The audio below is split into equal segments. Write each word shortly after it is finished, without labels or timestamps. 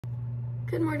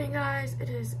Good morning, guys. It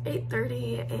is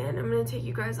 8:30 and I'm gonna take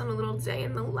you guys on a little day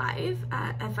in the life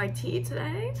at FIT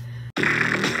today.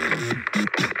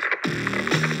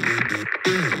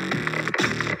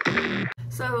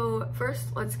 So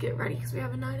first, let's get ready because we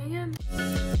have a 9 a.m.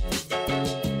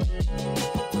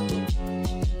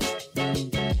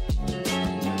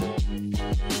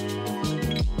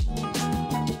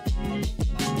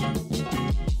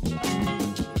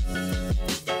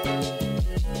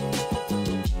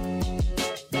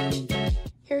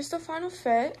 Here's the final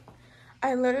fit.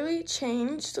 I literally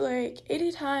changed like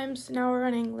 80 times. Now we're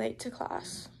running late to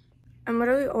class. I'm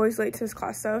literally always late to this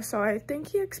class though, so I think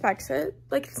he expects it.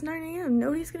 Like, it's 9 a.m.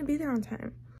 Nobody's gonna be there on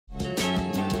time.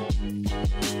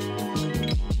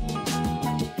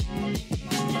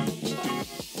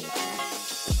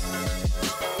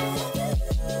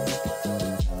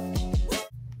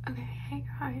 Okay, hey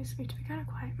guys, we have to be kind of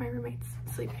quiet. My roommate's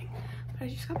sleeping, but I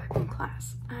just got back from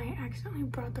class. I accidentally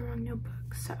brought the wrong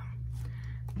notebook, so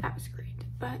that was great,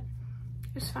 but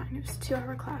it was fine. It was a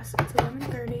 2-hour class. It's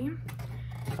 11:30.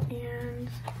 And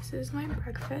this is my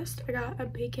breakfast. I got a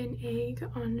bacon, egg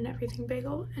on an everything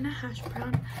bagel and a hash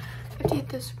brown. I have to eat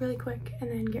this really quick and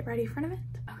then get ready for an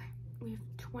event. Okay, we have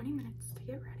 20 minutes to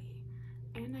get ready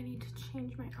and I need to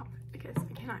change my outfit because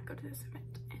I cannot go to this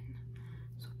event in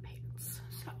sweatpants.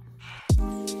 So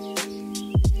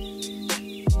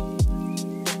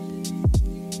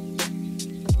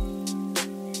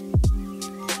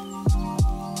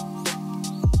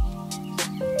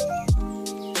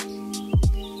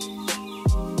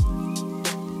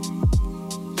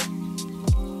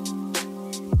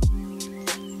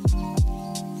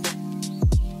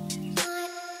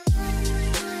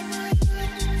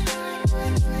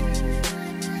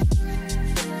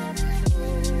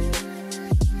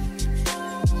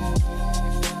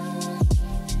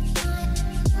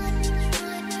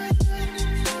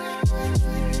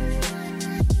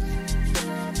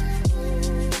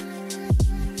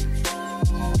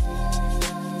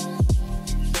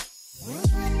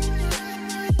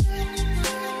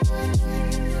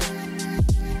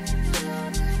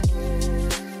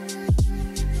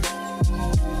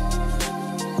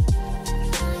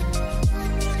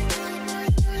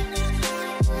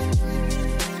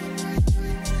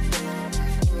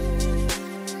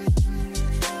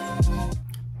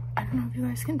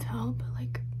can tell, but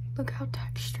like, look how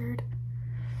textured.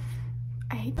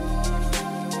 I hate that.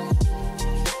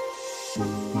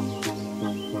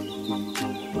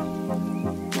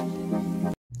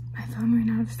 My phone ran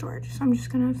out of storage, so I'm just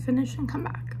gonna finish and come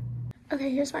back. Okay,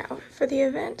 here's my outfit for the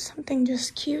event. Something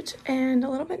just cute and a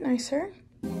little bit nicer.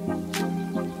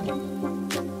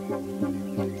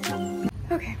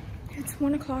 Okay, it's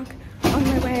 1 o'clock, on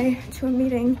my way to a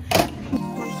meeting.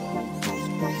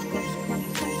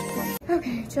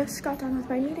 Okay, just got done with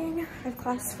my meeting. I have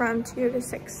class from 2 to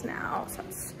 6 now, so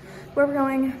that's where we're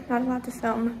going. Not allowed to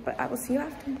film, but I will see you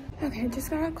after. Okay, just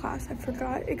got out of class. I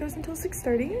forgot it goes until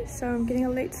 6:30, so I'm getting a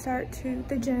late start to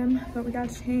the gym, but we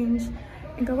gotta change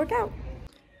and go work out.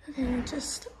 Okay,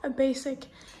 just a basic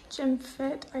gym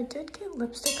fit. I did get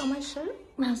lipstick on my shirt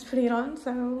when I was putting it on,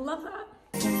 so love that.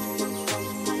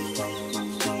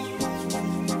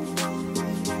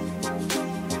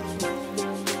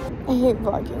 I hate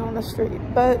vlogging on the street,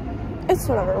 but it's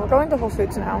whatever. We're going to Whole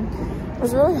Foods now. It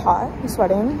was really hot, I'm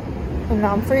sweating, and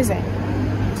now I'm freezing.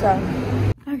 So,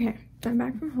 okay, I'm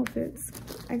back from Whole Foods.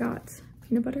 I got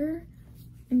peanut butter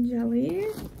and jelly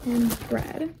and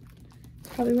bread.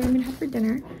 Probably what I'm gonna have for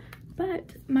dinner.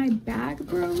 But my bag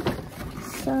broke,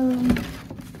 so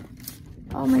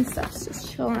all my stuff's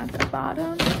just chilling at the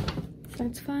bottom. So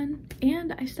that's fun.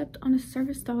 And I stepped on a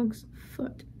service dog's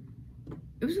foot.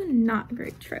 It was not a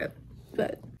great trip,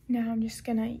 but now I'm just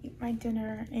gonna eat my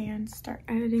dinner and start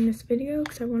editing this video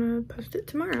because I want to post it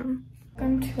tomorrow.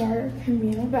 Welcome to our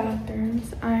communal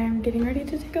bathrooms. I'm getting ready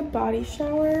to take a body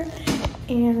shower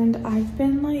and I've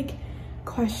been like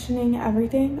questioning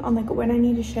everything on like when I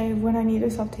need to shave, when I need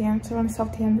to self-tan, because I want to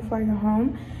self-tan before I go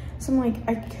home. So I'm like,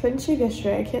 I couldn't shave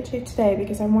yesterday, I can't shave today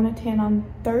because I want to tan on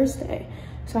Thursday,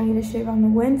 so I need to shave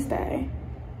on Wednesday.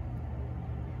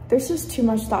 There's just too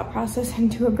much thought process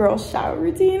into a girl's shower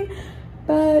routine,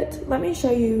 but let me show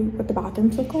you what the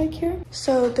bathrooms look like here.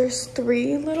 So there's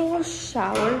 3 little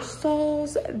shower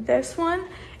stalls. This one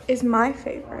is my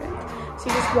favorite. So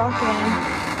you just walk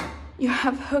in, you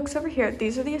have hooks over here.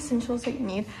 These are the essentials that you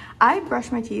need. I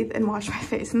brush my teeth and wash my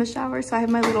face in the shower, so I have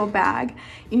my little bag.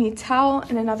 You need towel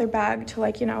and another bag to,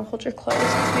 like, you know, hold your clothes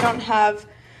because we don't have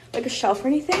like a shelf or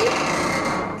anything.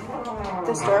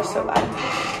 This door is so loud.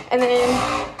 And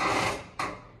then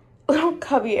little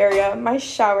cubby area, my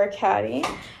shower caddy,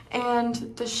 and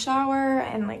the shower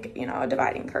and like, you know, a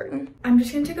dividing curtain. I'm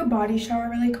just gonna take a body shower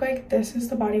really quick. This is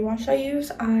the body wash I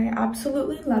use. I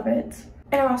absolutely love it.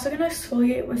 And I'm also gonna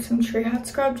exfoliate with some tree hut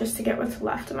scrub just to get what's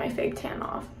left of my fake tan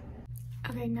off.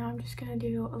 Okay, now I'm just gonna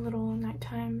do a little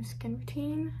nighttime skin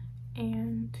routine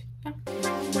and yeah.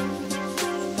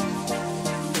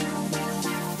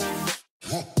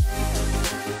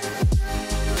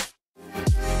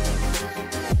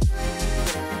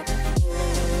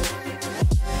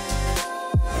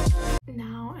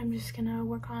 I'm just gonna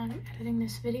work on editing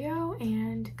this video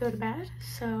and go to bed.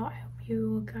 So I hope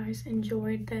you guys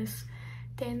enjoyed this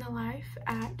day in the life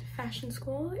at fashion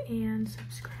school, and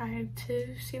subscribe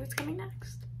to see what's coming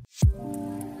next.